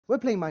we're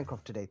playing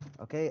Minecraft today,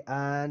 okay?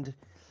 And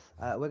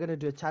we're gonna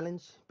do a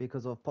challenge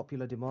because of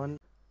popular demand.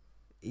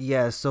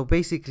 Yeah, so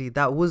basically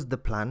that was the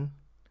plan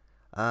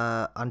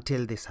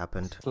until this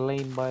happened.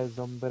 Slain by a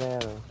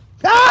sombrero.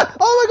 Ah!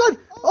 Oh my god!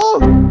 Oh!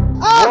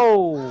 Ah!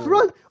 Whoa!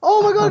 Run!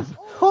 Oh my god!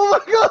 Oh my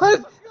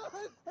god!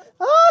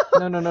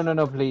 Ah!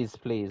 No, please.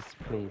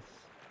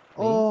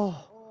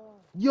 Oh!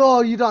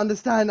 Yo, you don't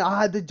understand.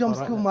 I had the jump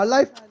skill of my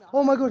life.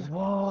 Oh my god!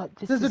 What?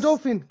 There's a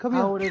dolphin. Come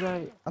here. How did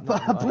I? I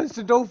punched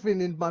a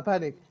dolphin in my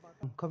panic.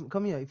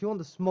 Come here. If you want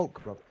the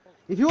smoke, bro.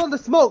 If you want the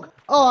smoke.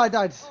 Oh, I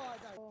died.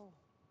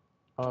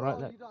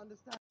 Alright.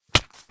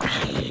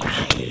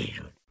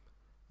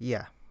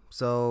 Yeah.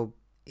 So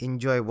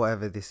enjoy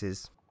whatever this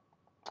is.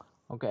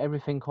 Okay,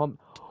 everything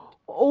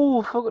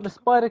Oh, I forgot the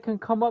spider can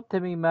come up to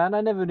me, man. I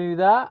never knew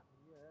that.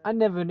 I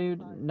never knew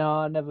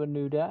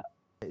that.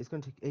 It's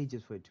going to take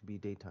ages for it to be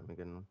daytime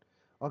again.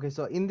 Okay,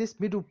 so in this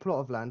middle plot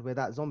of land where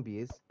that zombie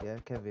is, yeah,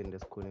 Kevin,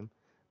 let's call him.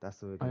 That's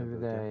the way we're gonna Over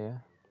go, there,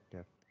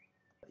 yeah.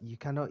 You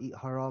cannot eat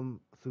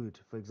haram food,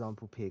 for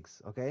example,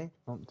 pigs, okay?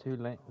 Not too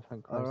late.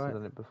 Thank God I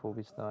done it before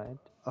we started.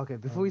 Okay,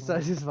 before we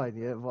start, it's fine,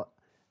 yeah? But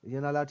you're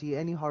not allowed to eat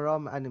any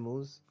haram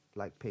animals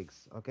like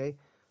pigs, okay?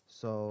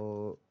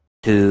 So...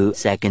 2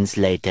 seconds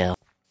later.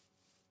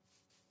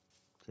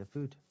 Your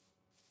food.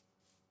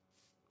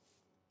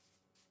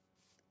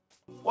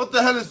 What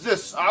the hell is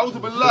this?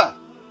 A'udhu billah.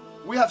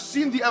 We have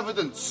seen the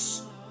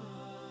evidence.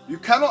 You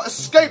cannot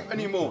escape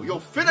anymore. You're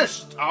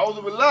finished.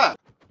 A'udhu billah.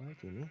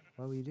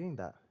 Why were you doing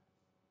that?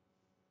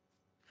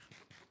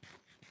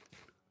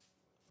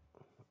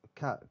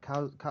 Cow,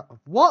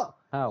 what?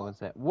 How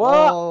was it?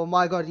 What? Oh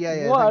my god,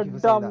 yeah. What Thank you a for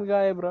saying dumb that.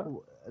 guy,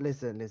 bro.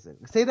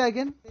 Listen. Say that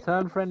again.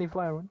 Turn friendly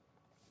fire on.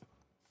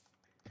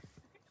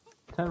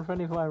 Turn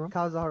friendly fire on.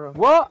 Cows are haram.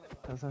 What?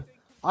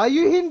 Are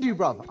you Hindu,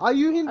 bro? Are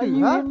you Hindu, Are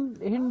you huh?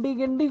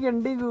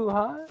 Hindigu,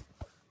 huh?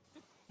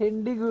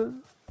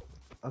 Hindigu.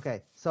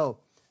 Okay, so,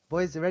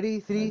 boys, ready?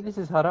 3, This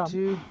is haram.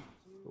 2,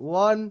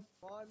 1.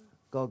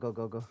 Go.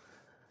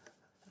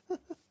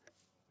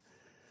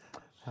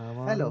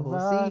 Hello,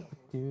 horsey.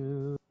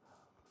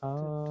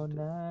 All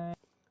night.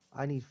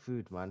 I need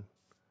food, man.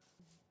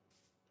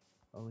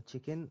 Oh,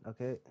 chicken.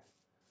 Okay.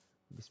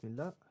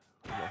 Bismillah.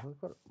 There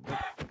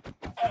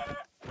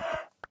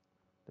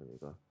we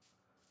go.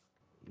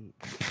 Eat.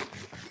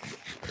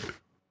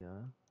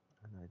 Yeah.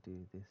 And I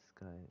do this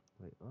guy.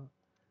 Wait, what?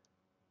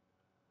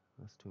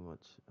 That's too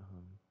much.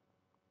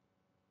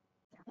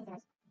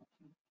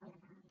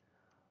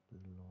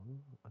 Lol.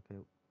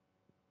 Okay.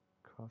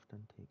 Craft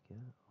and take,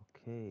 yeah.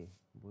 Okay,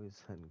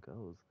 boys and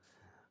girls.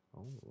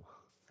 Oh.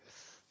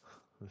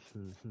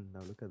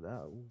 Now look at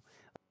that. Ooh.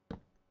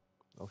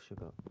 Oh,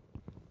 sugar.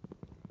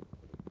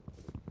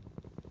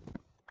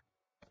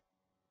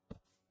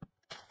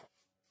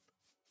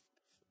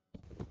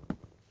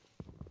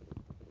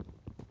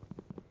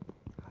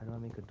 How do I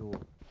make a door?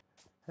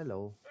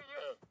 Hello.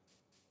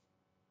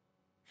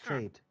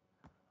 Trade.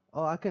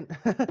 Oh, I can.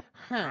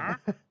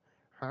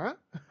 Huh?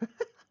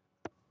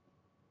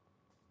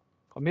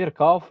 Come here,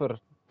 kafir.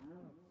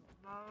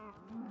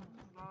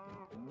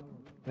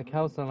 The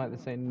cows sound like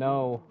they say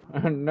no.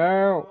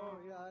 No.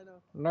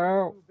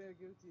 No.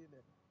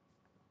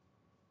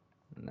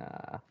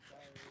 Nah.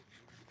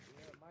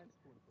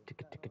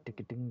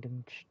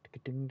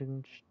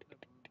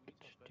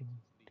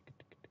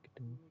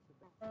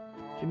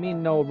 Do you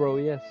mean no, bro?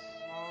 Yes.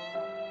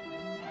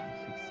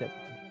 Except.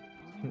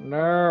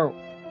 No.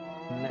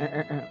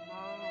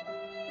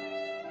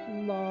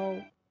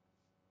 No.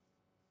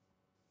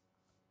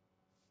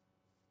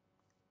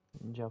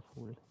 Ninja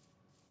fool.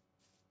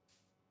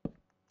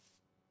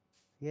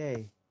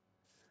 Yay.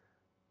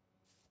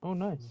 Oh,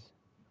 nice.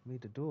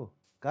 Made a door.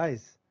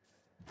 Guys,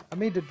 I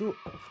made a door.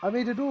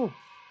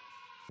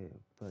 Okay,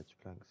 birch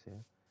planks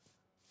here.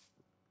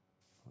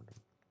 Hold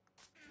on.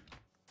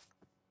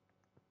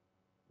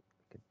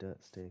 Like a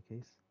dirt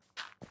staircase.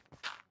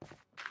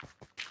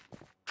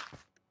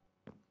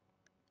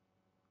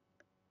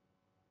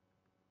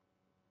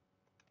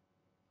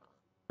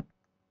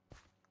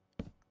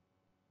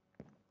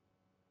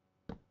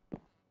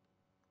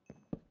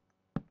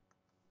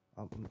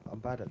 I'm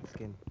bad at this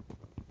game.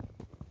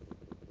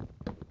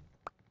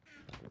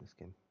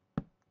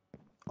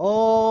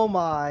 Oh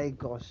my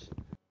gosh.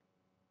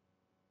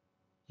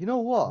 You know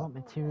what? What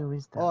material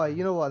is that? Oh,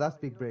 you know what? That's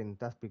big brain.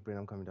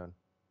 I'm coming down.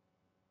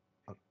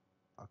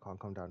 I can't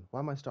come down.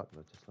 Why am I stuck?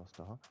 I just lost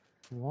her, huh?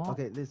 What?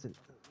 Okay, listen.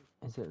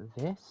 Is it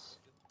this?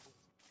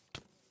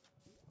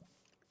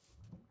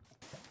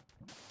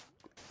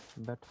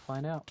 About to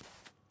find out.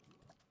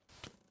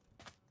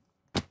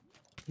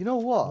 You know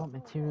what? What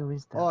material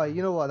is that? Oh,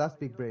 you know what? That's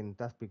big brain.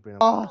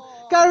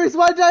 Oh, Gareth,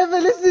 why did I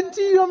ever listen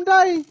to you? I'm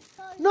dying.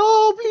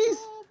 No, please.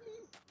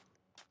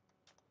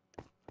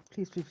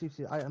 Please.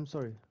 I'm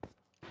sorry.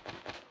 I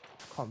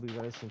can't believe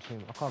I listened to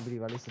him. I can't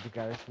believe I listened to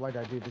Gareth. Why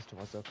did I do this to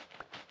myself?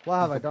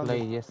 Why have I done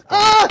this? Yes.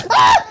 Please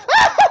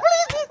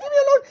leave me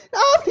alone.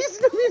 Please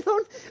leave me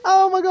alone.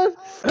 Oh my god.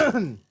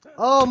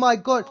 Oh my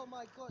god.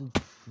 I'm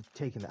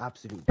taking the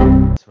absolute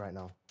right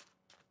now.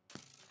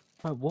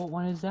 Wait, what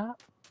one is that?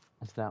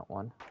 It's that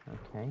one.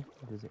 Okay.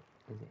 Is it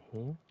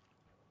here?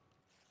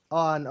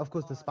 Oh, and of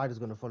course the spider's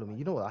gonna follow me.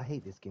 You know what? I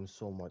hate this game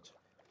so much.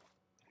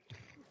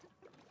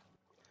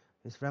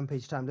 It's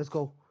rampage time. Let's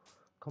go.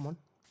 Come on.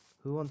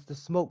 Who wants to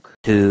smoke?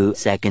 2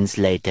 seconds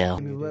later.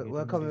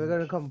 We're coming. We're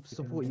gonna come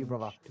support you,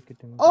 brother.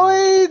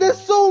 Oh,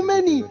 there's so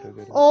many.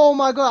 Oh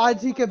my god! I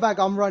take it back.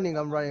 I'm running.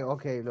 I'm running.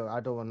 Okay, look. I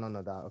don't want none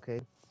of that.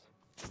 Okay.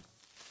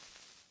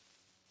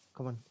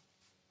 Come on.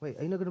 Wait,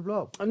 are you not gonna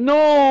blow up?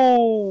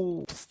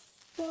 No!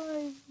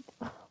 Why?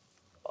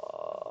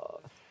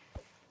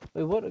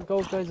 Wait, what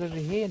gold guys over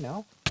here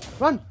now?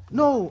 Run!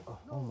 No!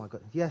 Oh my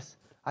god. Yes,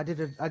 I did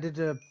a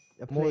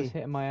More play. is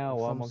hitting my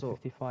hour. I'm some on sort.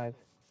 55.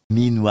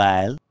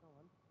 Meanwhile.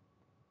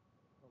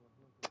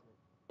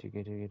 Oh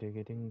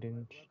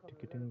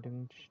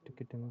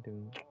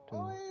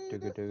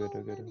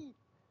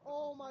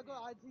my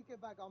god! I take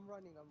it back. I'm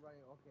running. I'm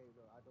running. Okay,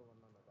 look. I don't want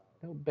none of that.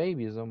 No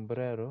baby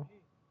sombrero.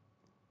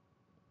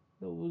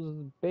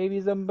 Those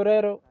baby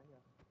sombrero.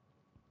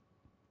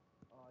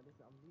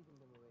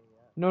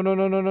 No, no,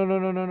 no, no, no, no,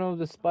 no, no, no.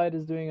 The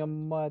spider's doing a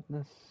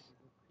madness.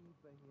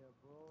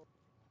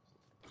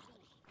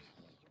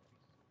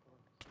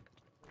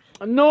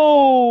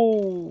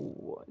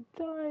 No! I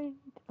died.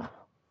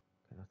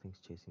 Nothing's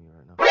chasing me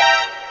right now.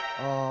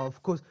 Oh,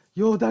 of course.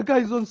 Yo, that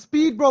guy's on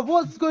speed, bro.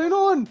 What's going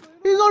on?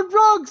 He's on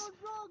drugs.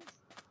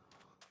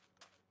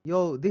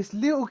 Yo, this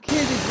little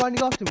kid is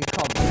running after me.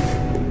 Come.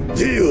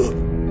 ディオ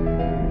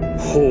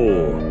ほ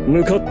う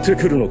向かって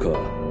くるのか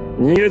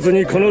逃げず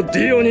にこの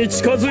ディオに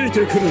近づい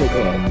てくるのか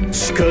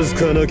近づ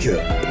かなきゃ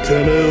て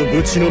めえを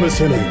ぶちのめ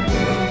せないんだな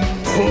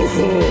ほうほ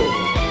う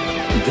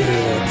では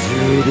十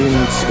分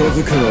近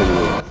づくが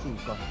よ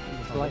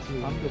It's like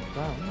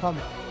underground.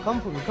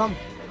 Come for me.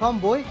 Come,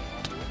 boy.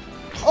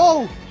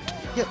 Oh,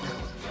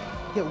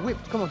 get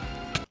whipped. Come on.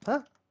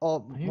 Huh? Oh,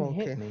 Who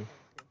okay. hit me?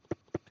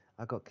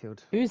 I got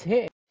killed. Who's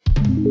hit?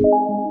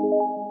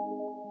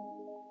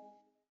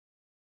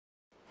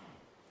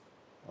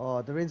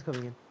 Oh, the rain's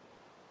coming in.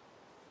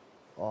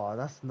 Oh,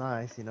 that's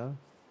nice, you know.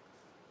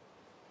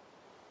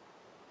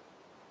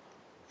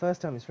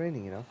 First time it's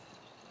raining, you know.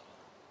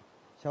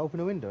 Shall I open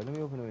a window? Let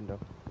me open a window.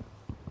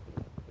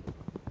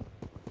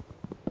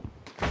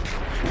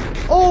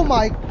 Oh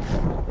my!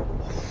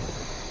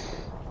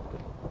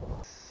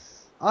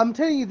 I'm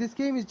telling you, this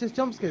game is just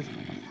jump scares.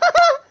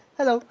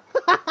 Hello.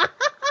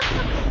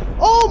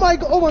 Oh my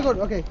god! Oh my god!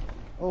 Okay.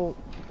 Oh.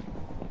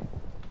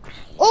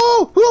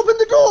 Oh! Who opened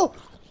the door?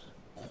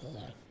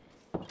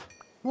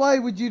 Why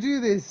would you do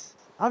this?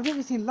 I've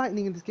never seen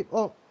lightning in this game.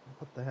 Oh,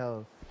 what the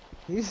hell?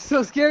 He's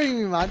so scaring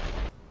me, man.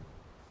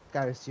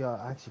 Gareth, you're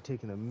actually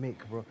taking a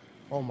mick, bro.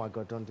 Oh my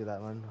god, don't do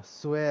that, man. I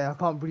swear, I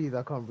can't breathe.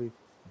 I can't breathe.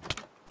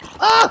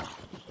 Ah!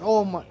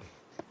 Oh my.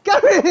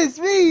 Gareth,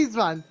 please,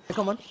 man. Hey,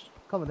 come on.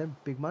 Come on then,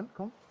 big man.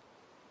 Come.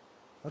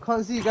 I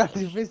can't see you guys.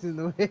 Your face in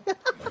the way.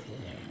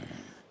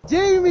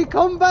 Jamie,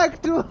 come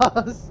back to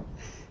us.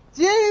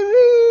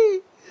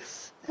 Jamie!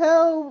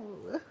 Help.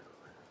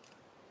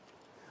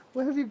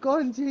 Where have you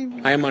gone,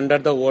 Jamie? I am under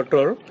the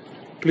water.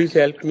 Please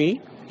help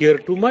me. Here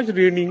too much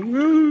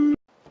raining.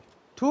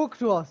 Talk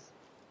to us.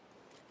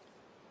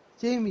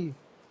 Jamie,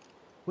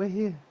 we're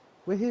here.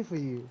 We're here for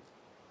you.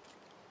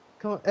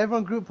 Come on,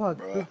 everyone group hug.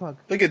 Bruh, Group hug.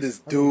 look at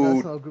this I mean, that's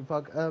dude. not a group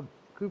hug.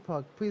 Group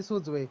hug. Put your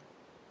swords away.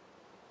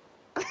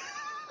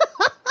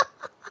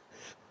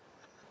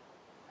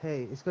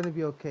 Hey, it's gonna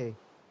be okay.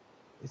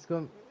 It's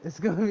gonna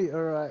be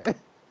alright.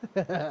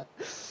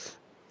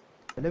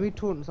 Let me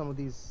taunt some of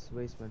these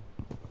wastemen.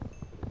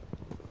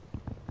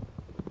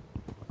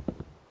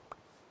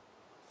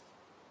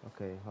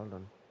 Okay, hold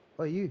on.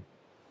 Oh, you.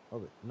 Oh,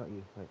 wait, not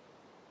you. Wait.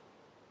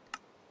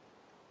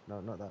 No,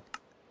 not that.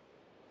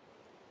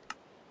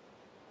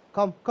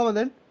 Come on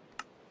then.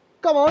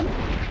 Come on.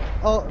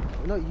 Oh,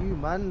 not you,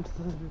 man.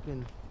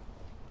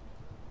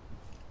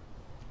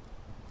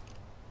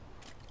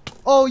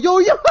 Oh, yo.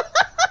 Yo,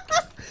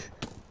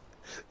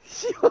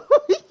 yo.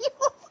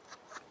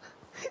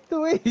 The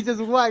way he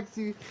just whacks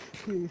you.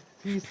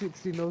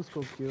 360 no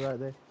scoped you right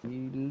there.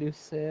 You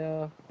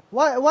loser.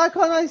 Why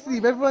can't I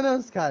sleep? Everyone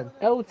else can.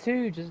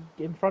 L2 just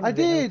in front I of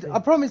it. did. L2. I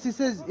promise. It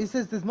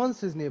says there's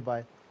monsters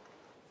nearby.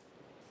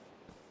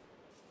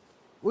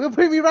 We'll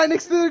put me right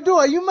next to the door.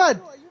 Are you mad?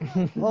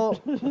 Oh.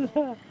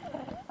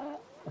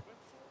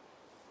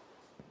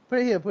 Put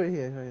it here. Put it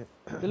here.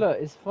 Look,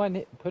 it's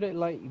fine. Put it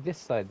like this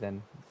side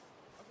then.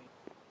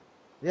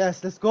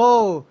 Yes, let's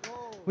go.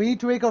 We need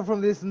to wake up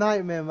from this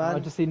nightmare, man. I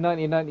just see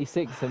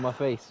 1996 in my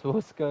face.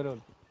 What's going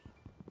on?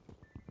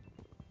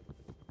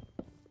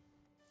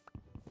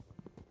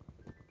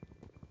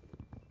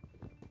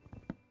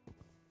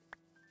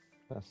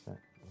 That's it.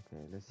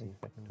 Okay, let's see.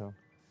 Perfecto.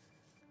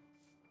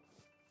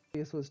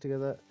 Your swords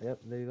together. Yep,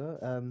 there you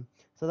go.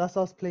 So that's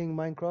us playing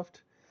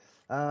Minecraft.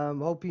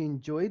 Hope you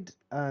enjoyed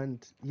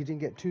and you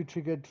didn't get too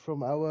triggered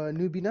from our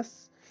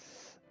noobiness.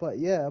 But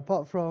yeah,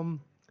 apart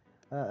from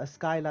a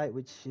skylight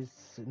which is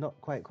not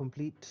quite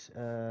complete,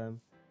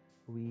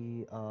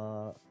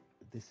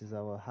 this is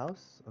our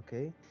house.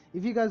 Okay,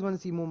 if you guys want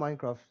to see more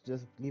Minecraft,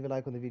 just leave a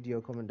like on the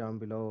video, comment down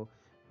below,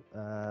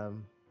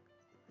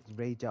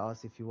 rage at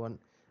us if you want.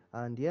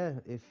 And yeah,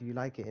 if you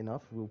like it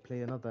enough, we'll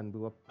play another and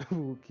we'll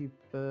keep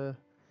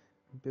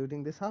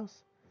building this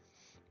house.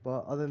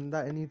 But other than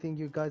that, anything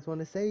you guys want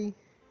to say?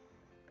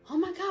 Oh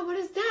my god, what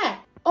is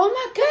that? Oh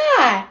my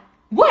god!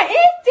 What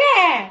is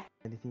that?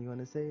 Anything you want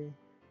to say?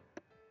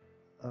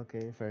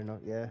 Okay, fair enough.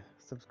 Yeah,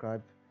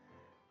 subscribe.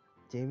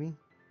 Jamie?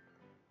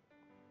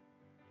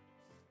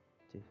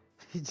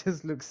 He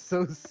just looks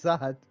so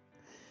sad.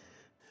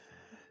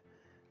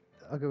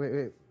 Okay,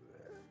 wait.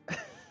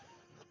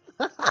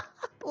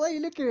 Why are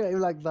you looking at him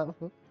like that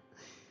for?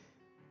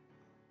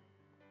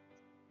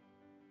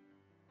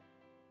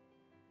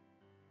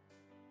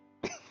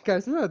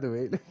 Guys, move out of the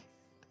way.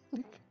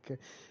 Look.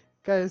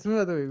 Guys, move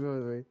out of the way, move out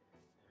of the way.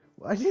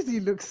 Why does he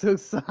look so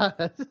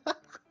sad?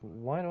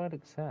 Why do I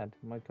look sad?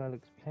 My guy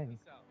looks pain.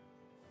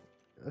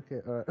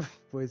 Okay, alright.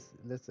 Boys,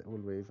 let's all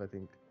wave, I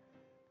think.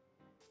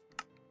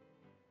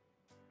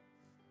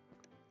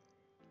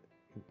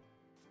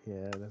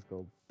 Yeah, let's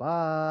go.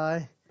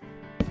 Bye.